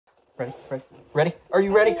Ready? Ready? Ready? Are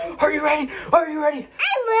you ready? Are you ready? Are you ready?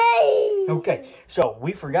 I'm ready. Okay, so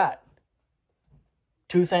we forgot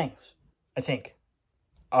 2 things, I think.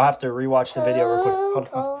 I'll have to rewatch the video real quick. Hold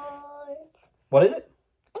on. What is it?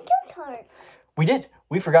 A code card. We did.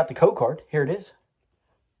 We forgot the code card. Here it is.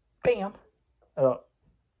 Bam. Bam.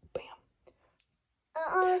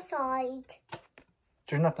 On the side.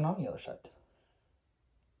 There's nothing on the other side.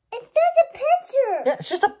 It's just a picture. Yeah,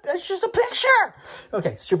 it's just a picture.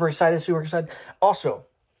 Okay, super excited, super excited. Also,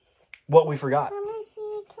 what we forgot. Let me see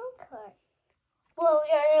a code card. Well,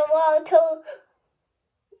 there's a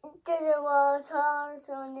lot of cards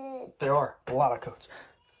on it. There are a lot of codes.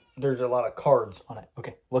 There's a lot of cards on it.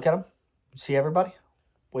 Okay, look at them. See everybody?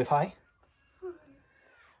 Wave hi.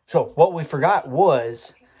 So what we forgot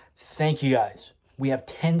was, thank you guys. We have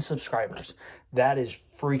 10 subscribers. That is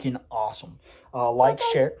freaking awesome. Like,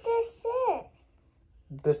 share. This is.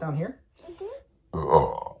 This down here?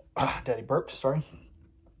 Daddy burped, sorry.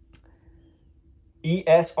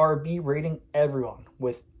 ESRB rating everyone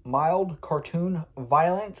with mild cartoon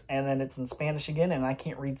violence, and then it's in Spanish again, and I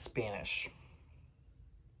can't read Spanish.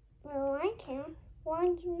 Well, I can.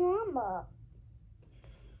 One number.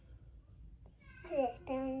 The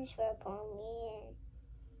Spanish word for me.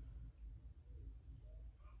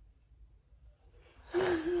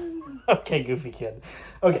 Okay, goofy kid.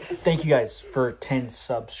 Okay, thank you guys for 10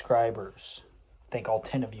 subscribers. Thank all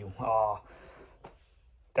 10 of you.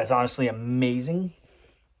 That's honestly amazing.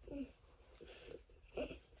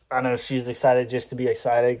 I know she's excited just to be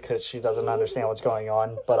excited because she doesn't understand what's going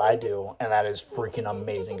on, but I do, and that is freaking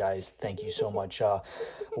amazing, guys. Thank you so much.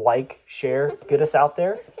 Like, share, get us out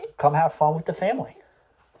there. Come have fun with the family.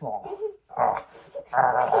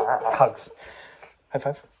 Hugs. High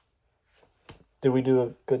five. Did we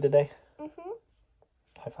do good today?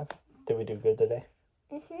 High five. Did we do good today?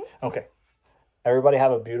 Okay. Everybody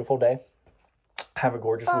have a beautiful day. Have a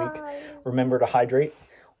gorgeous week. Remember to hydrate.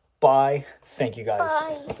 Bye. Thank you guys.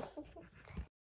 Bye.